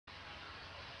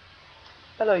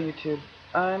Hello YouTube.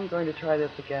 I'm going to try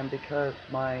this again because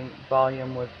my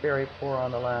volume was very poor on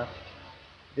the last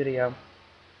video.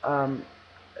 Um,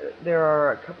 there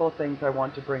are a couple of things I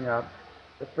want to bring up.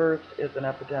 The first is an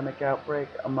epidemic outbreak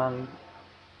among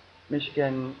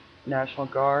Michigan National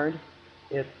Guard.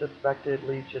 It's suspected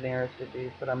Legionnaires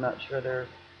disease, but I'm not sure they're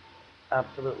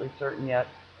absolutely certain yet.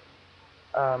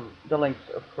 The links,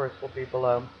 of course, will be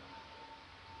below.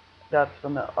 That's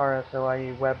from the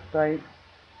RSOIE website.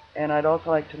 And I'd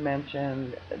also like to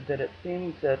mention that it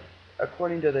seems that,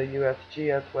 according to the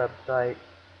USGS website,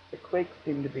 the quakes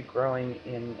seem to be growing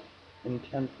in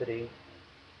intensity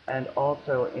and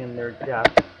also in their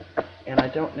depth. And I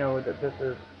don't know that this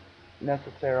is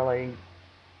necessarily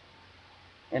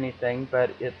anything, but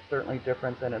it's certainly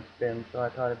different than it's been, so I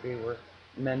thought it'd be worth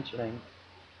mentioning.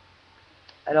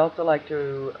 I'd also like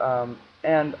to,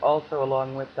 and also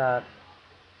along with that,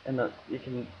 you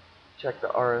can check the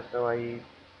RSOIE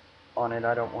on it.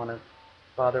 I don't want to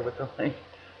bother with the link,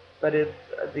 but it's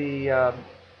the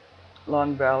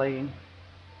Long Valley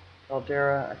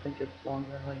caldera. I think it's Long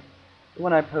Valley. The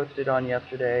one I posted on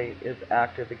yesterday is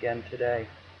active again today.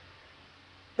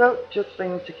 So just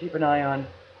things to keep an eye on.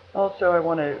 Also, I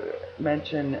want to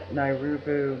mention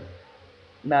Nairubu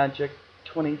Magic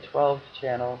 2012's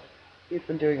channel. He's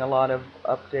been doing a lot of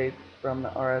updates from the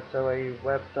RSOA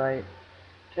website.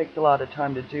 Takes a lot of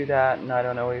time to do that, and I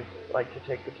don't always like to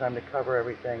take the time to cover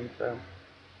everything, so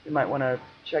you might want to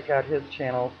check out his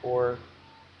channel for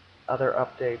other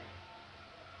updates.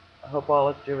 I hope all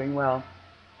is doing well.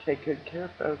 Take good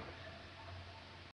care, folks.